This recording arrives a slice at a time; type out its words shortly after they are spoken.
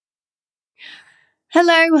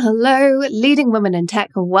Hello, leading women in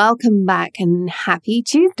tech. Welcome back and happy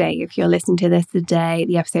Tuesday. If you're listening to this the day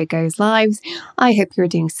the episode goes live, I hope you're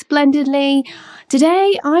doing splendidly.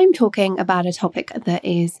 Today, I'm talking about a topic that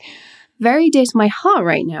is very dear to my heart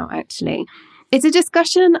right now, actually. It's a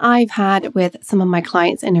discussion I've had with some of my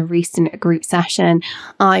clients in a recent group session.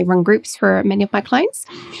 I run groups for many of my clients,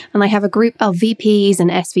 and I have a group of VPs and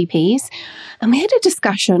SVPs. And we had a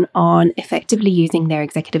discussion on effectively using their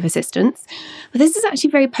executive assistants. But this is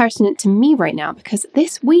actually very pertinent to me right now because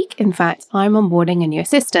this week, in fact, I'm onboarding a new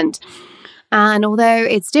assistant. And although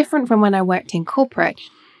it's different from when I worked in corporate,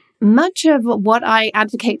 much of what I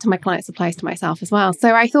advocate to my clients applies to myself as well.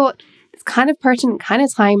 So I thought, it's kind of pertinent, kind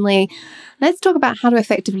of timely. Let's talk about how to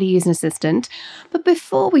effectively use an assistant. But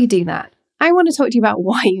before we do that, I want to talk to you about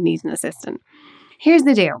why you need an assistant. Here's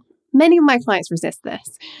the deal. Many of my clients resist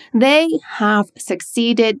this. They have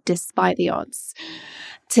succeeded despite the odds.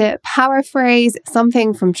 To paraphrase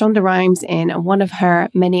something from Shonda Rhimes in one of her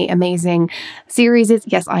many amazing series,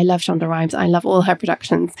 yes, I love Shonda Rhimes. I love all her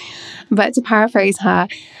productions. But to paraphrase her,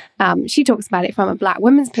 she talks about it from a Black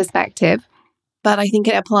woman's perspective. But I think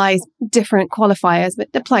it applies different qualifiers, but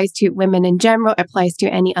it applies to women in general, it applies to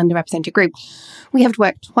any underrepresented group. We have to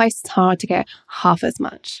work twice as hard to get half as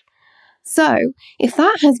much. So if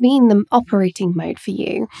that has been the operating mode for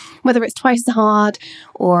you, whether it's twice as hard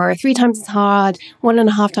or 3 times as hard,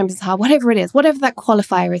 1.5 times as hard, whatever it is, whatever that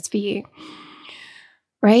qualifier is for you,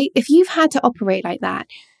 right? If you've had to operate like that,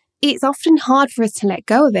 it's often hard for us to let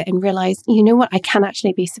go of it and realize, you know what, I can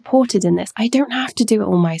actually be supported in this. I don't have to do it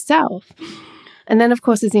all myself. And then, of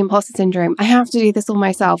course, there's the imposter syndrome. I have to do this all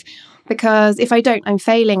myself because if I don't, I'm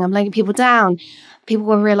failing. I'm letting people down. People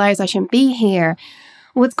will realize I shouldn't be here.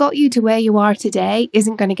 What's got you to where you are today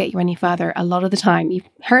isn't going to get you any further a lot of the time. You've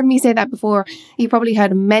heard me say that before. You've probably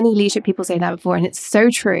heard many leadership people say that before, and it's so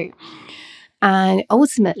true. And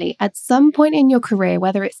ultimately, at some point in your career,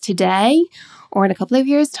 whether it's today or in a couple of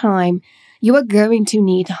years' time, you are going to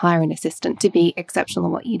need to hire an assistant to be exceptional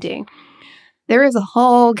at what you do. There is a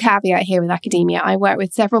whole caveat here with academia. I work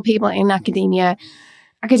with several people in academia.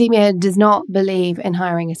 Academia does not believe in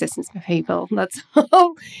hiring assistants for people. That's a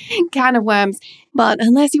whole can of worms. But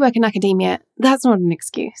unless you work in academia, that's not an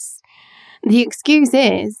excuse. The excuse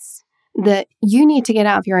is that you need to get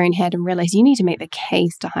out of your own head and realize you need to make the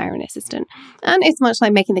case to hire an assistant. And it's much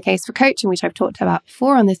like making the case for coaching, which I've talked about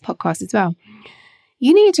before on this podcast as well.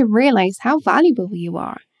 You need to realize how valuable you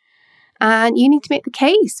are. And you need to make the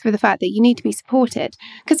case for the fact that you need to be supported.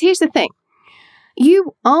 Because here's the thing.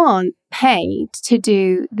 You aren't paid to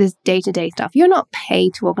do this day-to-day stuff. You're not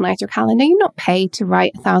paid to organize your calendar. You're not paid to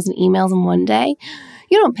write 1,000 emails in one day.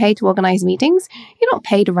 You're not paid to organize meetings. You're not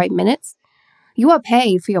paid to write minutes. You are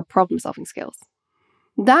paid for your problem-solving skills.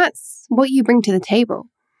 That's what you bring to the table.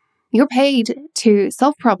 You're paid to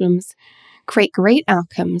solve problems, create great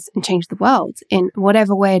outcomes, and change the world in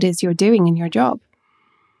whatever way it is you're doing in your job.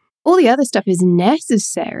 All the other stuff is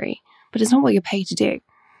necessary, but it's not what you're paid to do.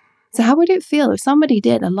 So how would it feel if somebody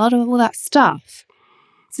did a lot of all that stuff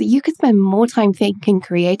so you could spend more time thinking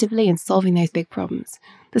creatively and solving those big problems,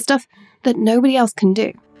 the stuff that nobody else can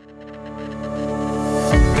do?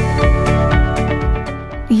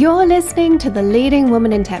 You're listening to the Leading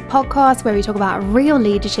Women in Tech podcast, where we talk about real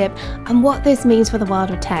leadership and what this means for the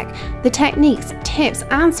world of tech, the techniques, tips,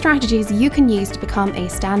 and strategies you can use to become a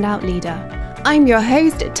standout leader. I'm your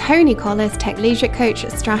host, Tony Collis, tech leadership coach,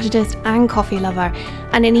 strategist, and coffee lover.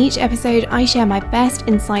 And in each episode, I share my best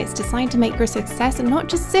insights designed to make your success not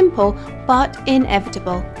just simple, but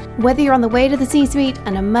inevitable. Whether you're on the way to the C-suite,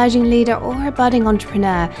 an emerging leader, or a budding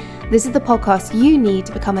entrepreneur, this is the podcast you need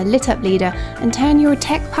to become a lit-up leader and turn your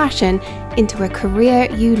tech passion into a career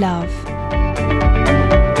you love.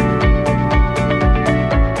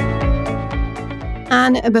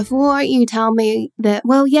 And before you tell me that,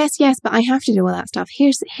 well, yes, but I have to do all that stuff,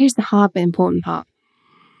 here's the hard but important part.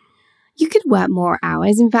 You could work more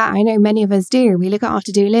hours. In fact, I know many of us do. We look at our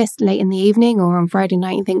to-do list late in the evening or on Friday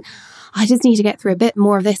night and think, I just need to get through a bit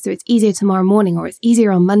more of this so it's easier tomorrow morning, or it's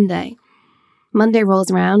easier on Monday. Monday rolls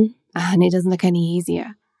around and it doesn't look any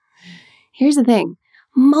easier. Here's the thing.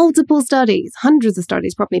 Multiple studies, hundreds of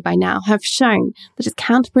studies probably by now, have shown that it's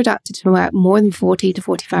counterproductive to work more than 40 to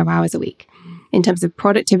 45 hours a week in terms of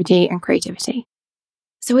productivity and creativity.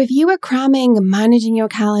 So if you are cramming, managing your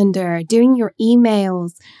calendar, doing your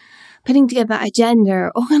emails, putting together that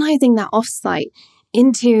agenda, organizing that offsite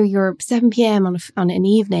into your 7 p.m. on an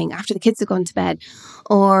evening after the kids have gone to bed,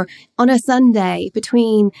 or on a Sunday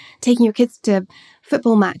between taking your kids to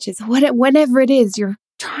football matches, whatever it is, you're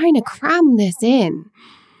trying to cram this in,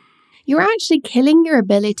 you're actually killing your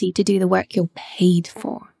ability to do the work you're paid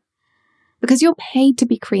for. because you're paid to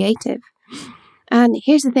be creative. And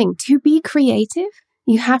here's the thing, to be creative,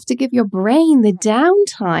 you have to give your brain the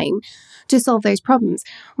downtime to solve those problems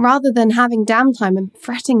rather than having downtime and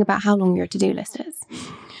fretting about how long your to-do list is.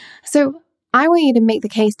 So I want you to make the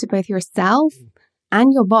case to both yourself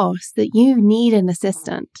and your boss that you need an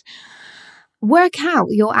assistant. Work out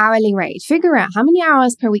your hourly rate. Figure out how many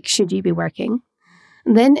hours per week should you be working.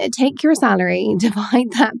 Then take your salary,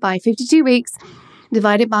 divide that by 52 weeks,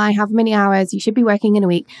 divide it by how many hours you should be working in a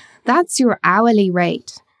week. That's your hourly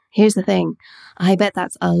rate. Here's the thing. I bet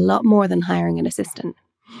that's a lot more than hiring an assistant.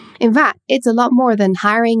 In fact, it's a lot more than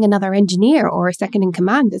hiring another engineer or a second in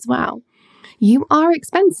command as well. You are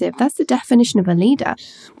expensive. That's the definition of a leader.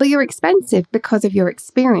 But you're expensive because of your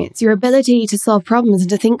experience, your ability to solve problems and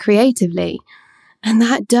to think creatively. And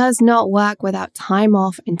that does not work without time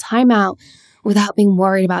off and time out, without being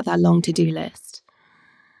worried about that long to-do list.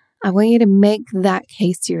 I want you to make that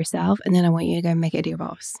case to yourself, and then I want you to go make it to your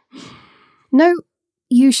boss. No,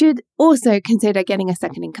 you should also consider getting a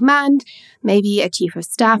second in command, maybe a chief of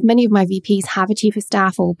staff. Many of my VPs have a chief of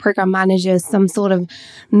staff or program managers, some sort of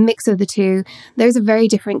mix of the two. Those are very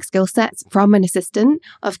different skill sets from an assistant.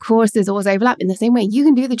 Of course, there's always overlap in the same way. You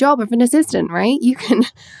can do the job of an assistant, right?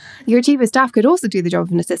 Your chief of staff could also do the job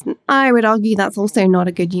of an assistant. I would argue that's also not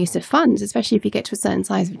a good use of funds, especially if you get to a certain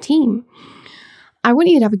size of team. I want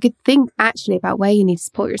you to have a good think actually about where you need to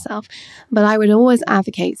support yourself, but I would always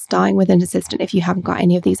advocate starting with an assistant if you haven't got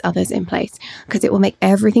any of these others in place, because it will make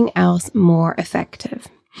everything else more effective.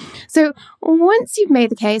 So once you've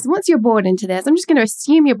made the case, once you're bought into this, I'm just going to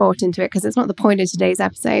assume you're bought into it because it's not the point of today's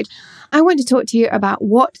episode. I want to talk to you about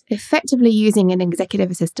what effectively using an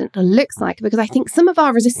executive assistant looks like, because I think some of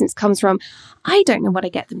our resistance comes from, I don't know what I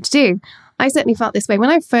get them to do. I certainly felt this way when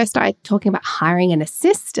I first started talking about hiring an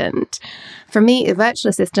assistant. For me, a virtual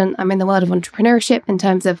assistant, I'm in the world of entrepreneurship in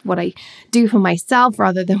terms of what I do for myself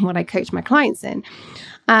rather than what I coach my clients in.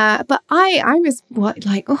 But I was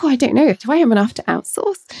I don't know. Do I have enough to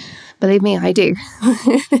outsource? Believe me, I do.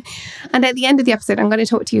 And at the end of the episode, I'm going to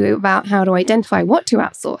talk to you about how to identify what to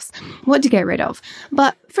outsource, what to get rid of.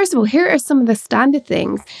 But first of all, here are some of the standard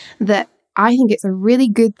things that I think it's a really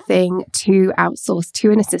good thing to outsource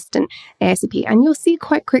to an assistant ASAP. And you'll see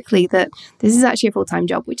quite quickly that this is actually a full-time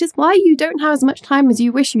job, which is why you don't have as much time as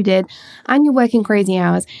you wish you did, and you're working crazy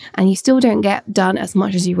hours, and you still don't get done as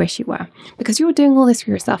much as you wish you were, because you're doing all this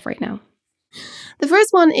for yourself right now. The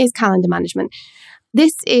first one is calendar management.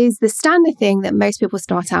 This is the standard thing that most people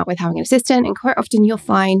start out with having an assistant, and quite often you'll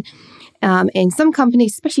find in some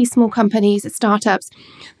companies, especially small companies, startups,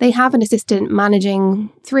 they have an assistant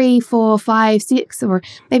managing 3, 4, 5, 6, or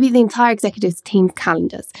maybe the entire executive team's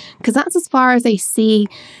calendars, because that's as far as they see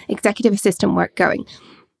executive assistant work going.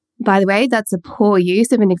 By the way, that's a poor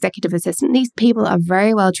use of an executive assistant. These people are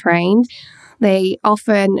very well trained. They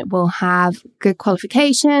often will have good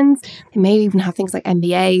qualifications. They may even have things like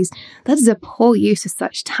MBAs. That is a poor use of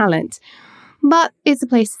such talent. But it's a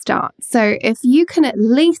place to start. So if you can at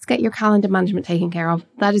least get your calendar management taken care of,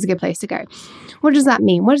 that is a good place to go. What does that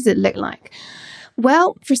mean? What does it look like?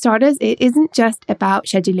 Well, for starters, it isn't just about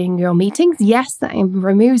scheduling your meetings. Yes, that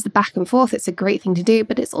removes the back and forth. It's a great thing to do,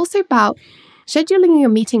 but it's also about scheduling your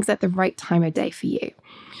meetings at the right time of day for you.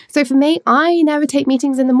 So for me, I never take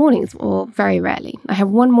meetings in the mornings, or very rarely. I have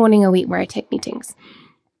one morning a week where I take meetings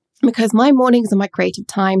because my mornings are my creative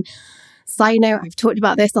time. Side note, I've talked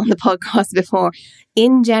about this on the podcast before.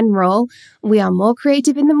 In general, we are more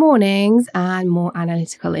creative in the mornings and more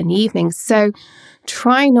analytical in the evenings. So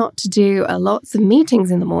try not to do lots of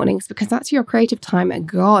meetings in the mornings, because that's your creative time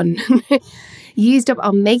gone. Used up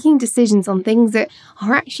on making decisions on things that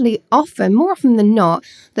are actually more often than not,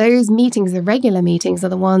 those meetings, the regular meetings, are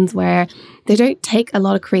the ones where they don't take a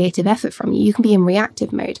lot of creative effort from you. You can be in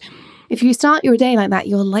reactive mode. If you start your day like that,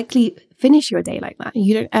 you'll likely finish your day like that.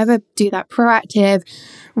 You don't ever do that proactive,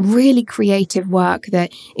 really creative work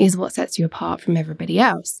that is what sets you apart from everybody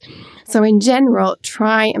else. So in general,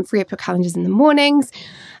 try and free up your calendars in the mornings.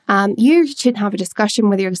 You should have a discussion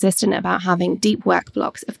with your assistant about having deep work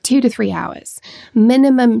blocks of 2 to 3 hours,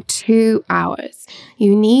 minimum 2 hours.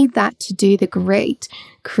 You need that to do the great,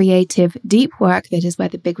 creative, deep work that is where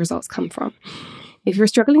the big results come from. If you're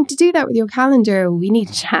struggling to do that with your calendar, we need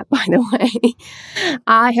to chat, by the way.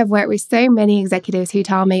 I have worked with so many executives who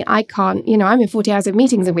tell me, I can't, I'm in 40 hours of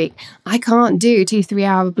meetings a week. I can't do 2-3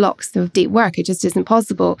 hour blocks of deep work. It just isn't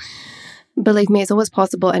possible. Believe me, it's always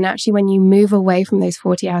possible. And actually, when you move away from those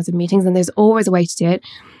 40 hours of meetings, and there's always a way to do it.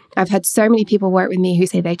 I've had so many people work with me who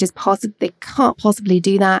say they can't possibly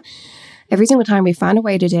do that. Every single time we found a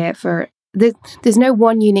way to do it for There's no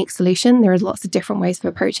one unique solution. There are lots of different ways of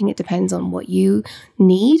approaching it. Depends on what you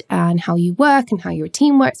need and how you work and how your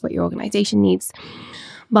team works, what your organization needs.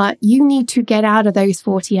 But you need to get out of those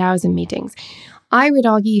 40 hours in meetings. I would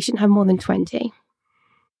argue you shouldn't have more than 20.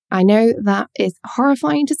 I know that is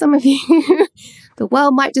horrifying to some of you. The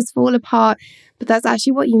world might just fall apart, but that's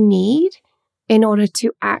actually what you need in order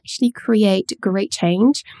to actually create great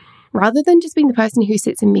change, rather than just being the person who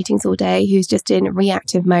sits in meetings all day, who's just in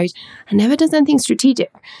reactive mode and never does anything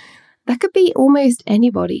strategic. That could be almost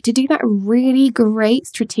anybody. To do that really great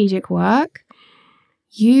strategic work,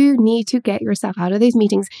 you need to get yourself out of those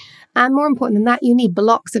meetings. And more important than that, you need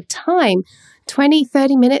blocks of time. 20,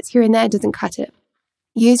 30 minutes here and there doesn't cut it.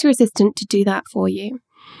 Use your assistant to do that for you.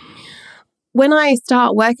 When I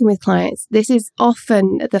start working with clients, this is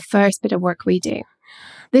often the first bit of work we do.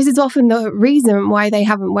 This is often the reason why they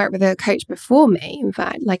haven't worked with a coach before me. In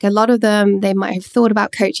fact, like a lot of them, they might have thought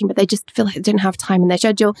about coaching, but they just feel like they didn't have time in their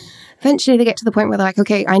schedule. Eventually, they get to the point where they're like,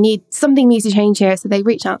 okay, something needs to change here. So they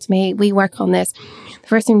reach out to me. We work on this. The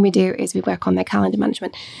first thing we do is we work on their calendar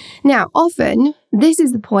management. Now, often, this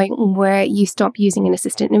is the point where you stop using an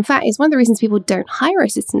assistant. In fact, it's one of the reasons people don't hire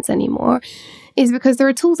assistants anymore, is because there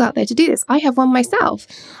are tools out there to do this. I have one myself.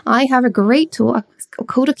 I have a great tool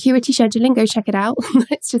called Acuity Scheduling. Go check it out.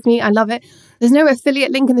 It's just me. I love it. There's no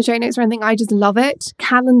affiliate link in the show notes or anything. I just love it.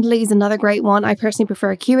 Calendly is another great one. I personally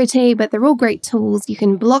prefer Acuity, but they're all great tools. You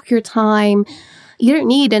can block your time. You don't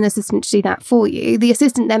need an assistant to do that for you. The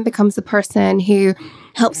assistant then becomes the person who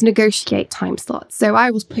helps negotiate time slots. So I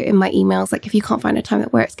always put in my emails, like, if you can't find a time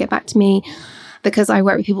that works, get back to me, because I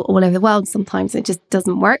work with people all over the world. Sometimes it just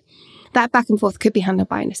doesn't work. That back and forth could be handled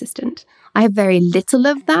by an assistant. I have very little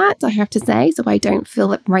of that, I have to say, so I don't feel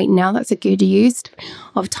that right now that's a good use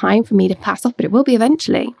of time for me to pass off, but it will be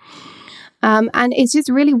eventually. And it's just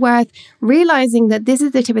really worth realizing that this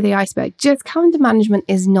is the tip of the iceberg. Just calendar management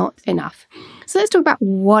is not enough. So let's talk about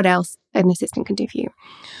what else an assistant can do for you.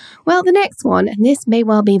 Well, the next one, and this may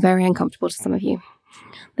well be very uncomfortable to some of you.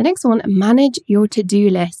 The next one, manage your to-do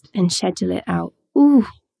list and schedule it out. Ooh,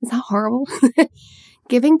 is that horrible?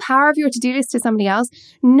 Giving power of your to-do list to somebody else,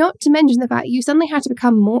 not to mention the fact you suddenly have to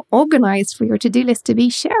become more organized for your to-do list to be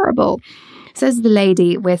shareable, says the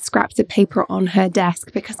lady with scraps of paper on her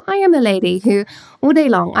desk, because I am the lady who all day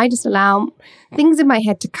long, I just allow things in my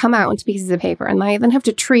head to come out onto pieces of paper, and I then have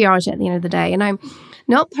to triage it at the end of the day. And I'm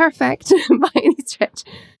not perfect by any stretch.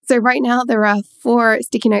 So right now there are 4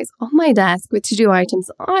 sticky notes on my desk with to-do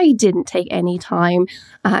items. I didn't take any time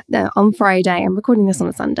on Friday. I'm recording this on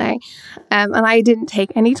a Sunday. And I didn't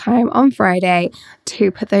take any time on Friday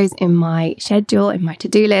to put those in my schedule, in my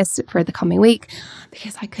to-do list for the coming week,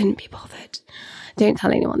 because I couldn't be bothered. Don't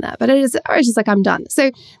tell anyone that. But I was just like, I'm done.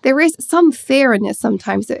 So there is some fear in this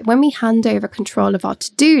sometimes that when we hand over control of our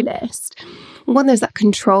to-do list, one, there's that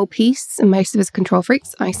control piece, and most of us are control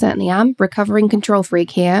freaks. I certainly am, recovering control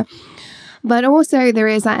freak here. But also there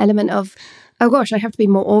is that element of, oh gosh, I have to be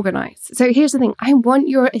more organized. So here's the thing. I want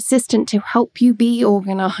your assistant to help you be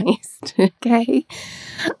organized, okay?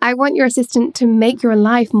 I want your assistant to make your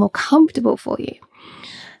life more comfortable for you.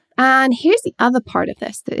 And here's the other part of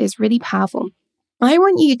this that is really powerful. I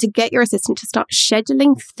want you to get your assistant to start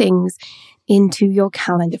scheduling things into your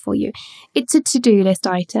calendar for you. It's a to-do list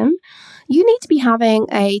item. You need to be having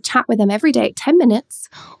a chat with them every day, 10 minutes,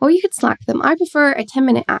 or you could Slack them. I prefer a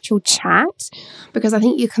 10-minute actual chat because I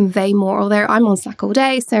think you convey more. Although I'm on Slack all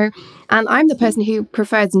day, and I'm the person who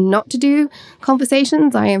prefers not to do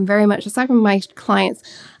conversations. I am very much, aside from my clients,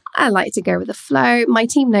 I like to go with the flow. My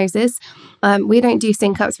team knows this. We don't do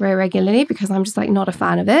sync ups very regularly because I'm just not a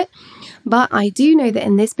fan of it. But I do know that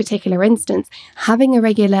in this particular instance, having a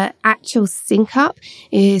regular actual sync up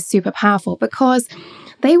is super powerful because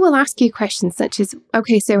they will ask you questions such as,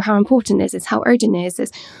 okay, so how important is this? How urgent is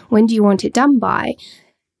this? When do you want it done by?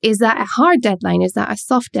 Is that a hard deadline? Is that a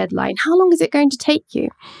soft deadline? How long is it going to take you?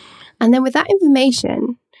 And then with that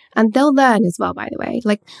information, and they'll learn as well, by the way,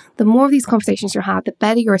 the more of these conversations you have, the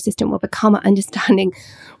better your assistant will become at understanding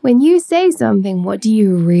when you say something, what do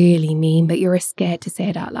you really mean? But you're scared to say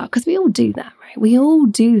it out loud because we all do that, right? We all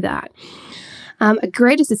do that. A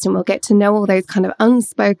great assistant will get to know all those kind of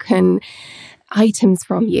unspoken items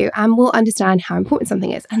from you and will understand how important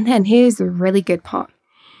something is. And then here's the really good part.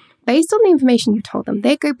 Based on the information you told them,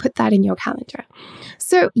 they go put that in your calendar.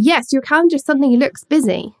 So yes, your calendar suddenly looks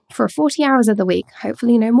busy for 40 hours of the week.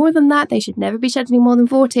 Hopefully no more than that. They should never be scheduling more than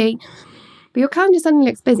 40. But your calendar suddenly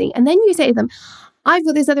looks busy. And then you say to them, I've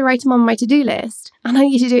got this other item on my to-do list and I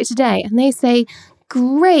need you to do it today. And they say,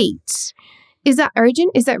 great. Is that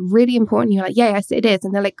urgent? Is that really important? You're like, yeah, yes, it is.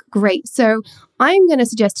 And they're like, great. So I'm going to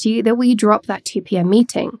suggest to you that we drop that 2 p.m.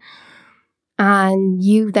 meeting. and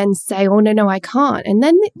you then say, oh, no, I can't. And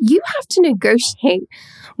then you have to negotiate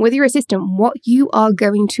with your assistant what you are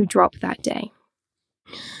going to drop that day.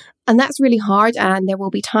 And that's really hard. And there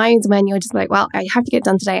will be times when you're just like, well, I have to get it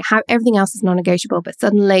done today. Everything else is non-negotiable. But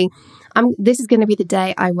suddenly, this is going to be the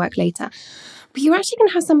day I work later. But you're actually going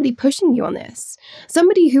to have somebody pushing you on this.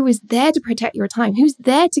 Somebody who is there to protect your time, who's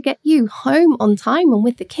there to get you home on time and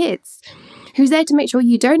with the kids, who's there to make sure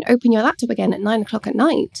you don't open your laptop again at 9 o'clock at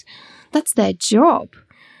night. That's their job.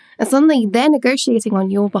 And suddenly they're negotiating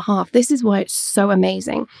on your behalf. This is why it's so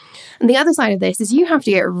amazing. And the other side of this is you have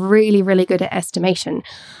to get really, really good at estimation.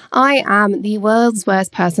 I am the world's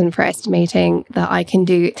worst person for estimating that I can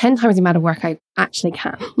do 10 times the amount of work I actually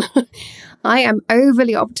can. I am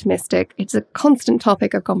overly optimistic. It's a constant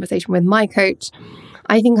topic of conversation with my coach.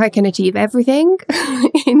 I think I can achieve everything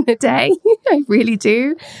in a day. I really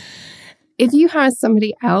do. If you have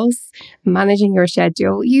somebody else managing your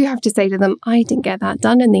schedule, you have to say to them, I didn't get that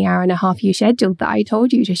done in the hour and a half you scheduled that I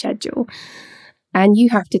told you to schedule. And you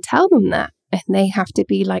have to tell them that. And they have to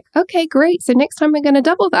be like, okay, great. So next time we're going to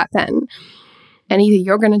double that then. And either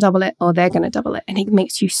you're going to double it or they're going to double it. And it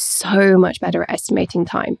makes you so much better at estimating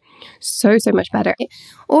time. So much better. It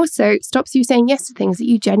also stops you saying yes to things that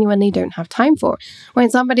you genuinely don't have time for. When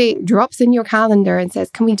somebody drops in your calendar and says,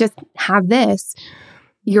 can we just have this?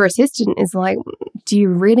 Your assistant is like, do you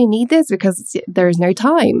really need this? Because there's no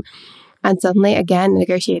time. And suddenly, again,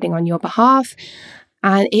 negotiating on your behalf.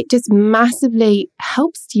 And it just massively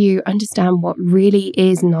helps you understand what really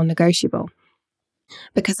is non-negotiable.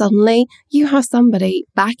 Because suddenly you have somebody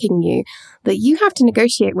backing you that you have to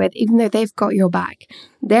negotiate with, even though they've got your back.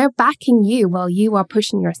 They're backing you while you are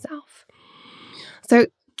pushing yourself. So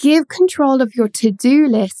give control of your to-do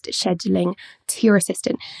list scheduling to your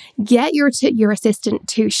assistant. Get your assistant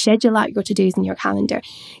to schedule out your to-dos in your calendar.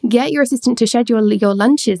 Get your assistant to schedule your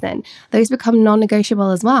lunches in. Those become non-negotiable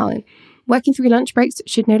as well. Working through lunch breaks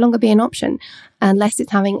should no longer be an option unless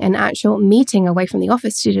it's having an actual meeting away from the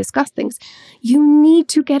office to discuss things. You need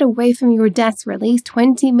to get away from your desk for at least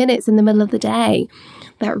 20 minutes in the middle of the day.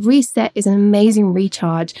 That reset is an amazing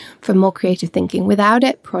recharge for more creative thinking. Without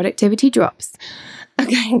it, productivity drops.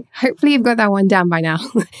 Okay, hopefully you've got that one down by now.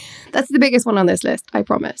 That's the biggest one on this list, I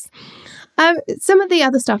promise. Some of the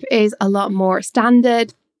other stuff is a lot more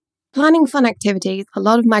standard. Planning fun activities. A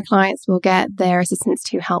lot of my clients will get their assistants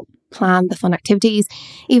to help plan the fun activities,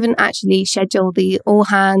 even actually schedule the all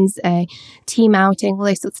hands, team outing, all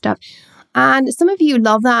those sorts of stuff. And some of you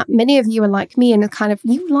love that. Many of you are like me and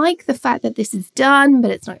you like the fact that this is done, but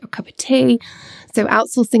it's not your cup of tea. So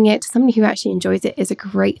outsourcing it to somebody who actually enjoys it is a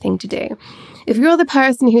great thing to do. If you're the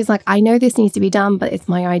person who's like, I know this needs to be done, but it's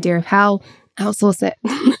my idea of how, outsource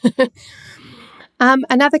it.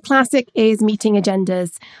 Another classic is meeting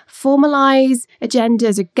agendas. Formalize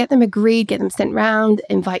agendas or get them agreed, get them sent round,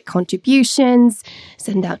 invite contributions,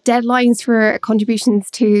 send out deadlines for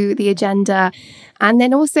contributions to the agenda, and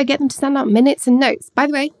then also get them to send out minutes and notes. By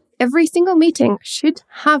the way, every single meeting should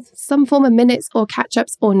have some form of minutes or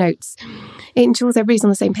catch-ups or notes. It ensures everybody's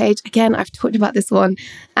on the same page. Again, I've talked about this one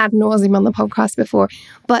ad nauseum on the podcast before,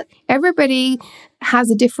 but everybody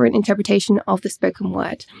has a different interpretation of the spoken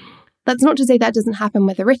word. That's not to say that doesn't happen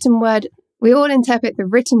with the written word. We all interpret the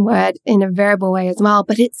written word in a variable way as well,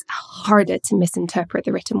 but it's harder to misinterpret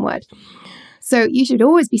the written word. So you should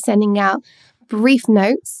always be sending out brief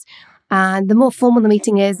notes. And the more formal the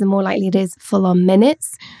meeting is, the more likely it is full-on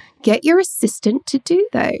minutes. Get your assistant to do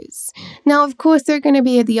those. Now, of course, there are going to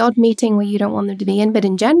be the odd meeting where you don't want them to be in, but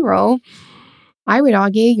in general, I would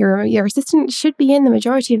argue your assistant should be in the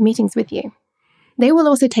majority of meetings with you. They will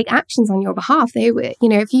also take actions on your behalf. They,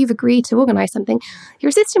 if you've agreed to organize something, your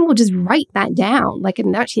assistant will just write that down.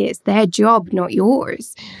 And actually, it's their job, not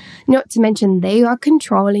yours. Not to mention, they are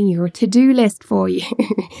controlling your to-do list for you.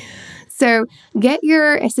 So get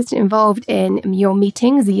your assistant involved in your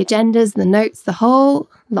meetings, the agendas, the notes, the whole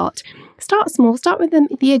lot. Start small, start with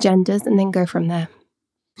the agendas, and then go from there.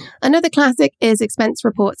 Another classic is expense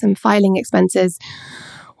reports and filing expenses.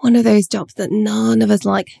 One of those jobs that none of us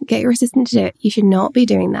like. Get your assistant to do it. You should not be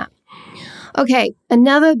doing that. Okay,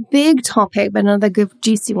 another big topic, but another good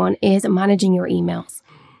juicy one is managing your emails.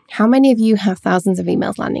 How many of you have thousands of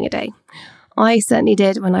emails landing a day? I certainly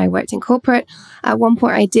did when I worked in corporate. At one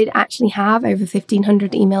point, I did actually have over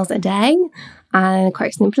 1,500 emails a day. And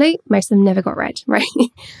quite simply, most of them never got read, right?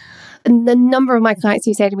 And the number of my clients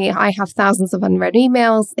who say to me, I have thousands of unread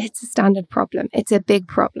emails, it's a standard problem. It's a big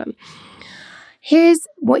problem. Here's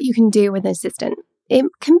what you can do with an assistant. It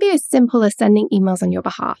can be as simple as sending emails on your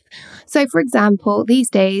behalf. So, for example, these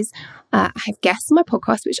days, I have guests on my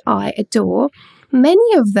podcast, which I adore,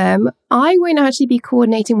 Many of them, I won't actually be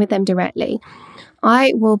coordinating with them directly.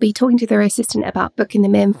 I will be talking to their assistant about booking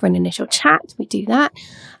them in for an initial chat. We do that.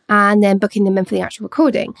 And then booking them in for the actual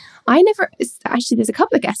recording. There's a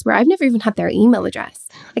couple of guests where I've never even had their email address.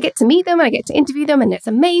 I get to meet them and I get to interview them, and it's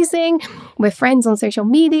amazing. We're friends on social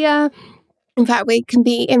media. In fact, we can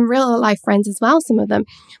be in real life friends as well, some of them.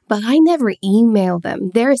 But I never email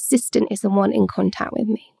them. Their assistant is the one in contact with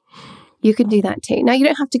me. You can do that too. Now, you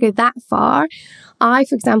don't have to go that far. I,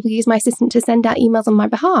 for example, use my assistant to send out emails on my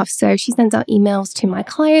behalf. So she sends out emails to my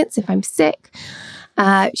clients if I'm sick.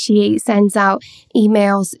 She sends out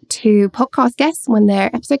emails to podcast guests when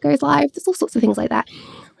their episode goes live. There's all sorts of things like that.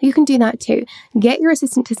 You can do that too. Get your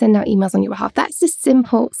assistant to send out emails on your behalf. That's a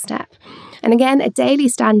simple step. And again, a daily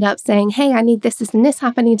stand-up saying, hey, I need this and this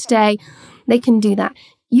happening today. They can do that.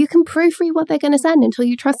 You can proofread what they're going to send until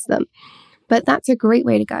you trust them. But that's a great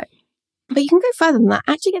way to go. But you can go further than that.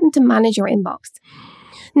 Actually get them to manage your inbox.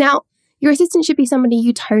 Now, your assistant should be somebody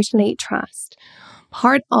you totally trust.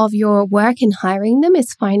 Part of your work in hiring them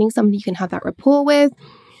is finding somebody you can have that rapport with.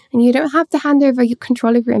 And you don't have to hand over your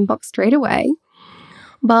control of your inbox straight away.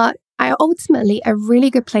 But ultimately, a really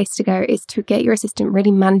good place to go is to get your assistant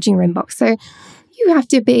really managing your inbox. So you have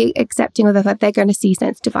to be accepting of the fact they're going to see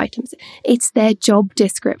sensitive items. It's their job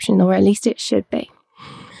description, or at least it should be.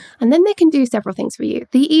 And then they can do several things for you.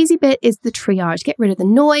 The easy bit is the triage. Get rid of the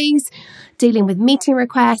noise, dealing with meeting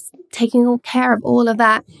requests, taking care of all of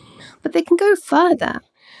that. But they can go further.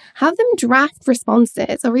 Have them draft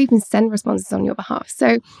responses or even send responses on your behalf.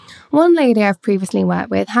 So one lady I've previously worked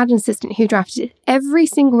with had an assistant who drafted every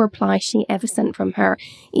single reply she ever sent from her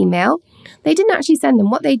email. They didn't actually send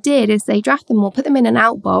them. What they did is they draft them or put them in an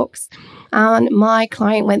outbox. And my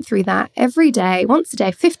client went through that every day, once a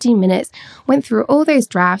day, 15 minutes, went through all those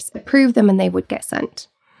drafts, approved them, and they would get sent.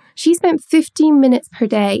 She spent 15 minutes per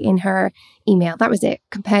day in her email. That was it,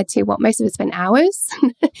 compared to what most of us spend hours.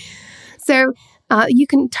 So you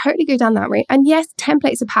can totally go down that route. And yes,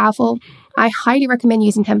 templates are powerful. I highly recommend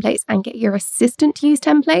using templates and get your assistant to use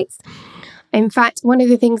templates. In fact, one of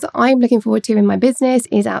the things I'm looking forward to in my business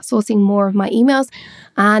is outsourcing more of my emails.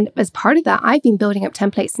 And as part of that, I've been building up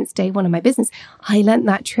templates since day one of my business. I learned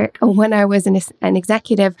that trick when I was an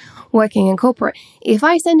executive working in corporate. If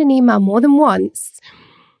I send an email more than once,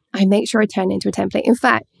 I make sure I turn it into a template. In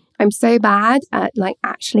fact, I'm so bad at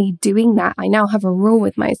actually doing that. I now have a rule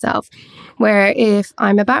with myself where if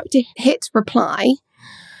I'm about to hit reply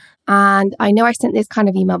and I know I sent this kind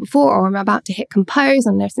of email before, or I'm about to hit compose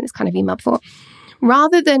and I sent this kind of email before,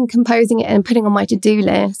 rather than composing it and putting on my to-do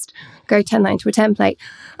list, go turn that into a template,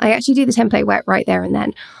 I actually do the template work right there and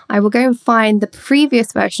then. I will go and find the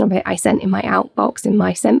previous version of it I sent in my outbox, in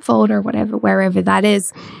my sent folder, whatever, wherever that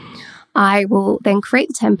is. I will then create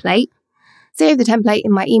the template, save the template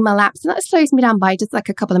in my email app. So that slows me down by just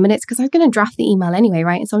a couple of minutes because I'm going to draft the email anyway,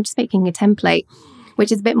 right? And so I'm just making a template,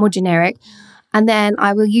 which is a bit more generic. And then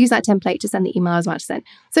I will use that template to send the email as well to send.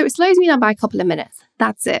 So it slows me down by a couple of minutes.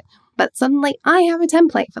 That's it. But suddenly I have a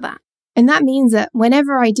template for that. And that means that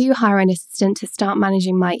whenever I do hire an assistant to start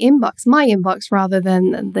managing my inbox rather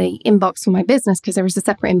than the inbox for my business, because there is a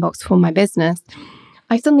separate inbox for my business,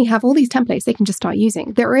 I suddenly have all these templates they can just start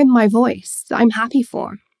using. They're in my voice that I'm happy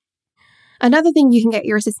for. Another thing you can get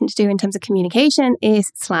your assistant to do in terms of communication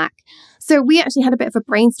is Slack. So we actually had a bit of a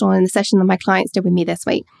brainstorm in the session that my clients did with me this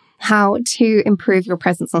week, how to improve your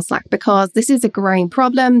presence on Slack, because this is a growing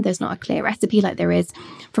problem. There's not a clear recipe like there is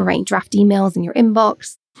for writing draft emails in your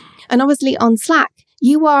inbox. And obviously on Slack,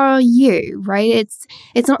 you are you, right?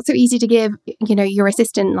 It's not so easy to give, your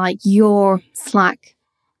assistant your Slack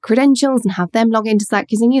credentials and have them log into Slack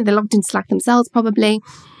because they're logged into Slack themselves probably.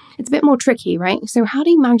 It's a bit more tricky, right? So how do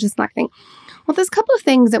you manage the Slack thing? Well, there's a couple of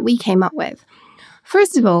things that we came up with.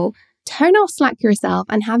 First of all, turn off Slack yourself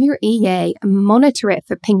and have your EA monitor it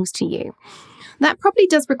for pings to you. That probably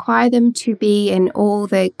does require them to be in all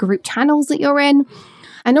the group channels that you're in,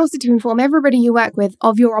 and also to inform everybody you work with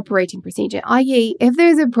of your operating procedure, i.e., if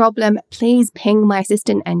there's a problem, please ping my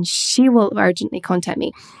assistant and she will urgently contact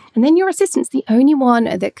me. And then your assistant's the only one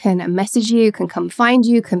that can message you, can come find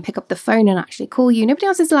you, can pick up the phone and actually call you. Nobody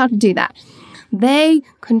else is allowed to do that. They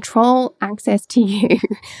control access to you.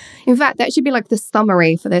 In fact, that should be the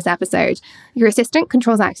summary for this episode. Your assistant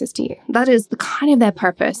controls access to you. That is the kind of their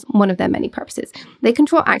purpose, one of their many purposes. They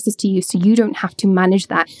control access to you so you don't have to manage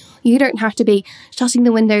that. You don't have to be shutting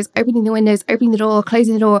the windows, opening the door,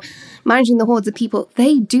 closing the door, managing the hordes of people.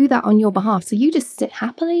 They do that on your behalf. So you just sit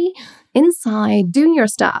happily inside doing your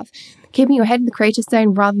stuff, keeping your head in the creative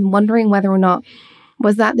zone rather than wondering whether or not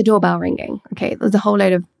was that the doorbell ringing? Okay, there's a whole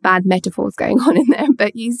load of bad metaphors going on in there,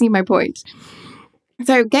 but you see my point.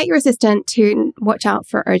 So get your assistant to watch out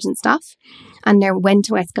for urgent stuff and know when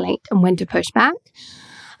to escalate and when to push back.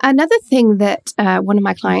 Another thing that one of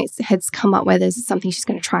my clients has come up with is something she's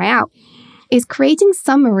going to try out is creating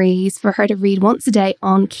summaries for her to read once a day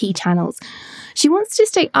on key channels. She wants to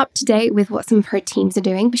stay up to date with what some of her teams are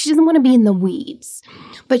doing, but she doesn't want to be in the weeds.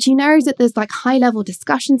 But she knows that there's like high level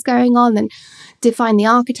discussions going on and define the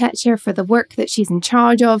architecture for the work that she's in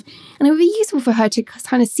charge of. And it would be useful for her to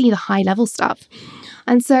kind of see the high level stuff.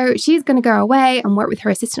 And so she's going to go away and work with her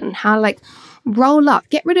assistant on how to like roll up,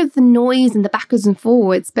 get rid of the noise and the backwards and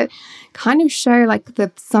forwards, but kind of show like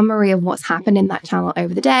the summary of what's happened in that channel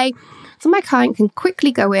over the day. So my client can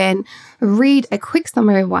quickly go in, read a quick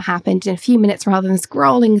summary of what happened in a few minutes rather than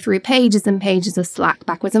scrolling through pages and pages of Slack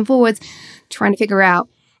backwards and forwards, trying to figure out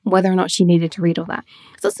whether or not she needed to read all that.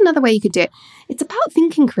 So that's another way you could do it. It's about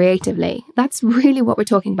thinking creatively. That's really what we're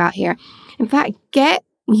talking about here. In fact, get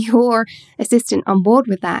your assistant on board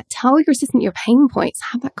with that. Tell your assistant your pain points.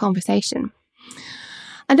 Have that conversation.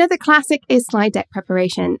 Another classic is slide deck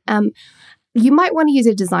preparation. You might want to use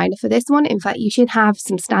a designer for this one. In fact, you should have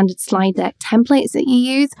some standard slide deck templates that you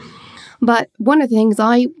use. But one of the things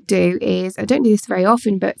I do is, I don't do this very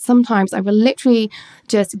often, but sometimes I will literally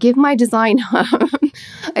just give my designer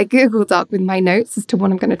a Google Doc with my notes as to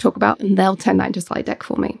what I'm going to talk about, and they'll turn that into a slide deck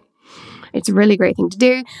for me. It's a really great thing to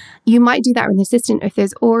do. You might do that with an assistant if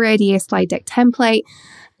there's already a slide deck template.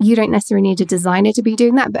 You don't necessarily need a designer to be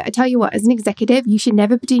doing that. But I tell you what, as an executive, you should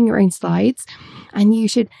never be doing your own slides, and you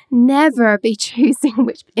should never be choosing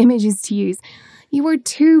which images to use. You are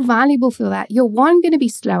too valuable for that. You're going to be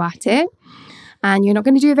slow at it, and you're not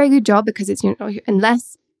going to do a very good job because it's,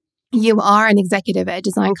 unless you are an executive at a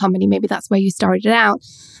design company, maybe that's where you started out.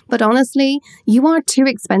 But honestly, you are too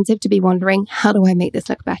expensive to be wondering, how do I make this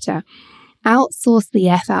look better? Outsource the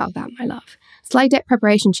F out of that, my love. Slide deck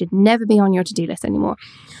preparation should never be on your to-do list anymore.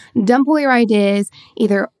 Dump all your ideas,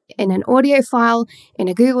 either in an audio file, in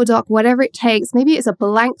a Google Doc, whatever it takes. Maybe it's a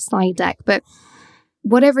blank slide deck, but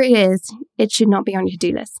whatever it is, it should not be on your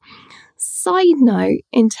to-do list. Side note,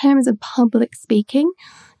 in terms of public speaking,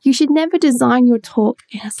 you should never design your talk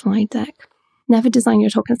in a slide deck. Never design your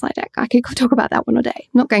talk in a slide deck. I could talk about that one all day.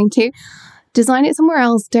 I'm not going to. Design it somewhere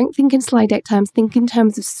else. Don't think in slide deck terms. Think in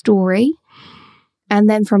terms of story. And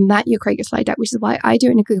then from that, you create your slide deck, which is why I do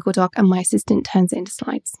it in a Google Doc and my assistant turns it into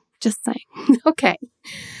slides. Just saying. Okay,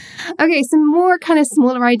 some more kind of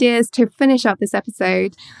smaller ideas to finish up this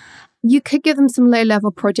episode. You could give them some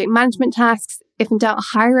low-level project management tasks. If in doubt,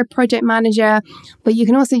 hire a project manager, but you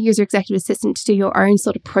can also use your executive assistant to do your own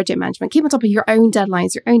sort of project management. Keep on top of your own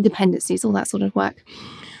deadlines, your own dependencies, all that sort of work.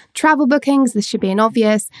 Travel bookings, this should be an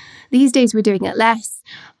obvious. These days, we're doing it less.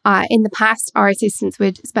 In the past, our assistants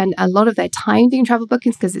would spend a lot of their time doing travel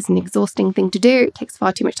bookings because it's an exhausting thing to do. It takes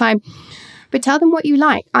far too much time. But tell them what you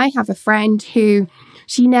like. I have a friend who,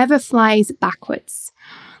 she never flies backwards.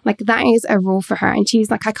 Like, that is a rule for her. And she's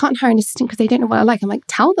like, I can't hire an assistant because they don't know what I like. I'm like,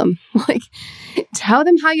 tell them. Tell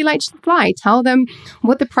them how you like to fly. Tell them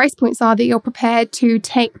what the price points are that you're prepared to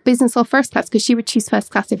take business or first class, because she would choose first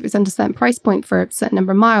class if it was under a certain price point for a certain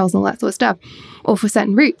number of miles and all that sort of stuff, or for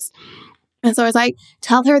certain routes. And so I was like,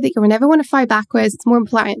 tell her that you never want to fly backwards. It's more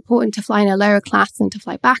important to fly in a lower class than to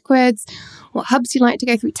fly backwards. What hubs you like to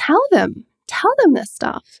go through. Tell them this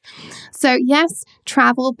stuff. So yes,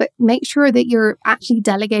 travel, but make sure that you're actually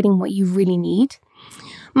delegating what you really need.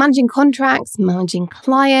 Managing contracts, managing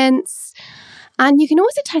clients. And you can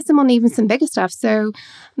also test them on even some bigger stuff. So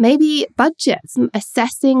maybe budgets,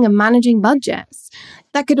 assessing and managing budgets.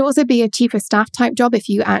 That could also be a chief of staff type job if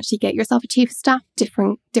you actually get yourself a chief of staff,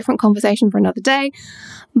 different conversation for another day.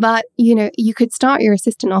 But, you could start your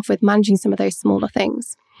assistant off with managing some of those smaller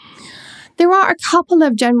things. There are a couple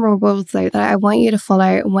of general rules, though, that I want you to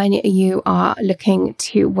follow when you are looking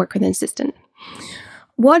to work with an assistant.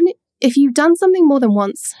 One, if you've done something more than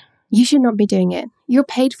once, you should not be doing it. You're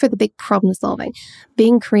paid for the big problem solving,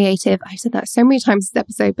 being creative. I've said that so many times this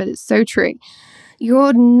episode, but it's so true.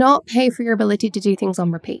 You're not paid for your ability to do things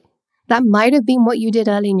on repeat. That might have been what you did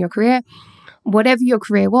early in your career. Whatever your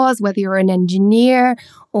career was, whether you're an engineer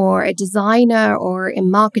or a designer or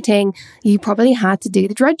in marketing, you probably had to do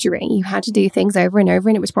the drudgery. You had to do things over and over,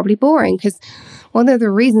 and it was probably boring, because one of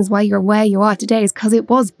the reasons why you're where you are today is because it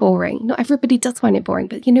was boring. Not everybody does find it boring,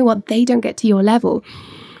 but you know what? They don't get to your level.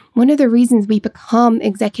 One of the reasons we become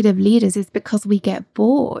executive leaders is because we get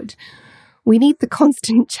bored. We need the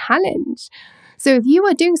constant challenge. So if you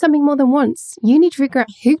are doing something more than once, you need to figure out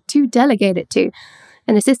who to delegate it to.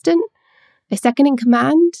 An assistant, a second in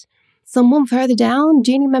command, someone further down,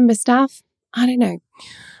 junior member staff, I don't know.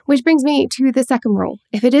 Which brings me to the second rule.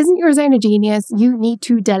 If it isn't your zone of genius, you need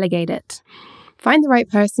to delegate it. find the right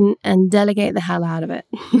person, and delegate the hell out of it.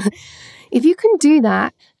 If you can do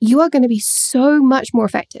that, you are going to be so much more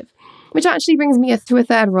effective, which actually brings me to a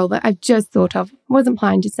third rule that I've just thought of, wasn't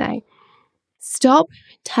planning to say. Stop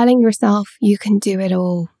telling yourself you can do it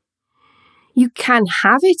all. You can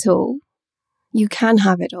have it all. You can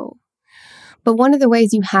have it all. But one of the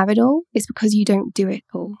ways you have it all is because you don't do it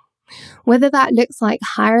all. Whether that looks like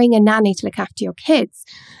hiring a nanny to look after your kids,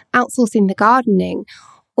 outsourcing the gardening,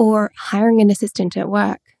 or hiring an assistant at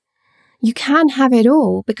work. You can have it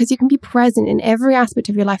all because you can be present in every aspect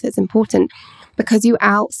of your life that's important because you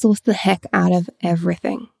outsource the heck out of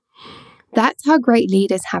everything. That's how great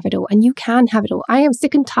leaders have it all, and you can have it all. I am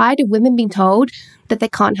sick and tired of women being told that they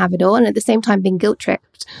can't have it all and at the same time being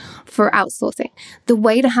guilt-tripped for outsourcing. The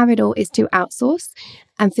way to have it all is to outsource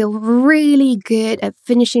and feel really good at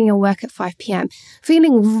finishing your work at 5 p.m,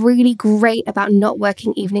 feeling really great about not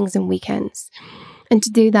working evenings and weekends. And to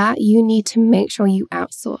do that, you need to make sure you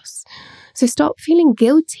outsource. So stop feeling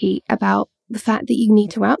guilty about the fact that you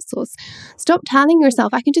need to outsource. Stop telling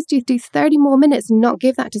yourself, I can just do 30 more minutes and not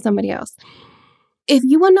give that to somebody else. If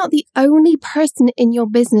you are not the only person in your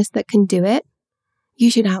business that can do it,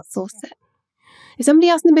 you should outsource it. If somebody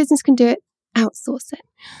else in the business can do it, outsource it.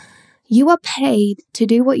 You are paid to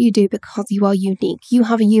do what you do because you are unique. You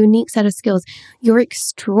have a unique set of skills. You're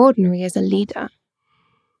extraordinary as a leader.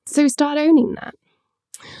 So start owning that.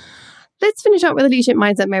 Let's finish up with a leadership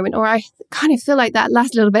mindset moment, or I kind of feel like that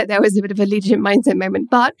last little bit there was a bit of a leadership mindset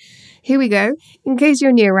moment, but here we go. In case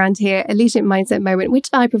you're new around here, a leadership mindset moment, which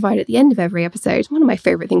I provide at the end of every episode, one of my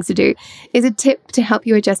favorite things to do, is a tip to help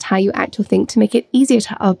you adjust how you act or think to make it easier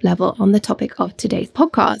to up-level on the topic of today's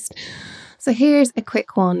podcast. So here's a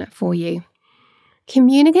quick one for you.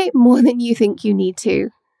 Communicate more than you think you need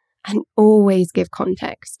to, and always give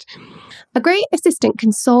context. A great assistant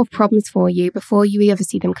can solve problems for you before you ever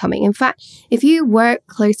see them coming. In fact, if you work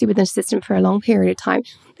closely with an assistant for a long period of time,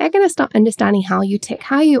 they're going to start understanding how you tick,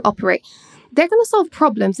 how you operate. They're going to solve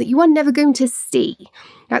problems that you are never going to see.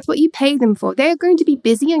 That's what you pay them for. They're going to be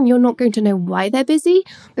busy and you're not going to know why they're busy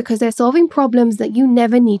because they're solving problems that you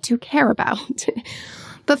never need to care about.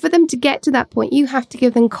 But for them to get to that point, you have to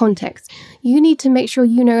give them context. You need to make sure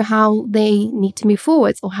you know how they need to move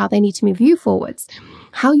forwards or how they need to move you forwards,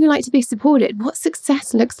 how you like to be supported, what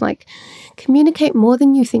success looks like. Communicate more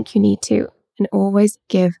than you think you need to, and always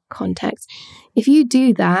give context. If you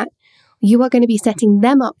do that, you are going to be setting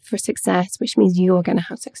them up for success, which means you are going to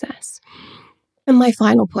have success. And my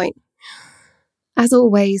final point, as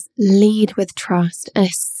always, lead with trust, and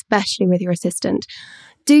especially with your assistant.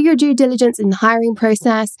 Do your due diligence in the hiring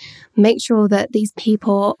process. Make sure that these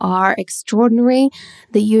people are extraordinary,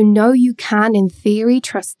 that you know you can, in theory,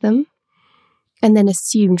 trust them, and then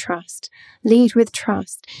assume trust. Lead with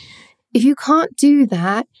trust. If you can't do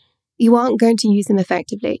that, you aren't going to use them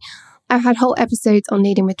effectively. I've had whole episodes on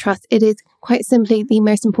leading with trust. It is quite simply the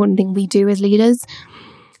most important thing we do as leaders.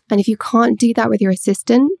 And if you can't do that with your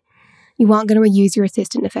assistant, you aren't going to use your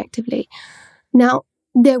assistant effectively. Now,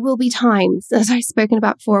 there will be times, as I've spoken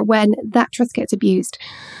about before, when that trust gets abused.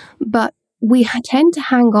 But we tend to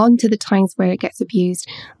hang on to the times where it gets abused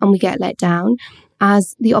and we get let down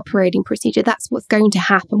as the operating procedure. That's what's going to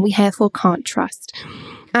happen. We therefore can't trust.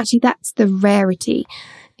 Actually, that's the rarity.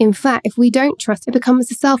 In fact, if we don't trust, it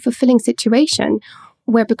becomes a self-fulfilling situation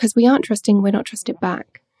where because we aren't trusting, we're not trusted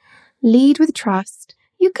back. Lead with trust.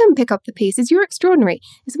 You can pick up the pieces. You're extraordinary.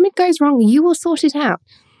 If something goes wrong, you will sort it out.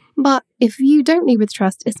 But if you don't lead with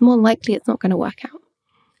trust, it's more likely it's not going to work out.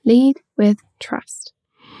 Lead with trust.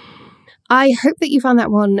 I hope that you found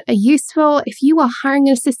that one useful. If you are hiring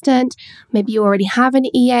an assistant, maybe you already have an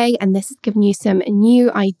EA and this has given you some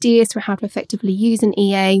new ideas for how to effectively use an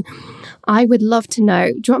EA, I would love to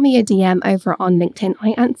know. Drop me a DM over on LinkedIn. I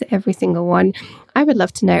answer every single one. I would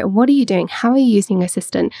love to know, what are you doing? How are you using an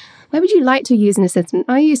assistant? Where would you like to use an assistant?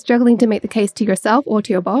 Are you struggling to make the case to yourself or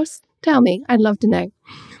to your boss? Tell me. I'd love to know.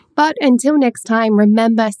 But until next time,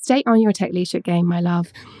 remember, stay on your tech leadership game, my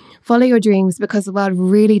love. Follow your dreams because the world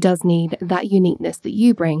really does need that uniqueness that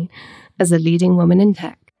you bring as a leading woman in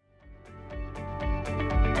tech.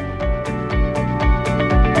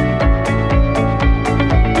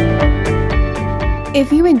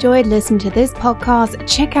 If you enjoyed listening to this podcast,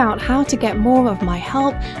 check out how to get more of my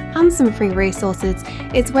help and some free resources.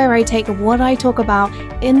 It's where I take what I talk about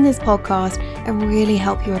in this podcast and really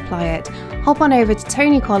help you apply it. Hop on over to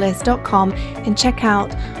tonycollis.com and check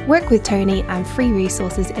out Work with Tony and free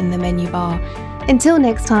resources in the menu bar. Until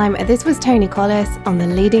next time, this was Tony Collis on the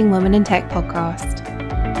Leading Women in Tech podcast.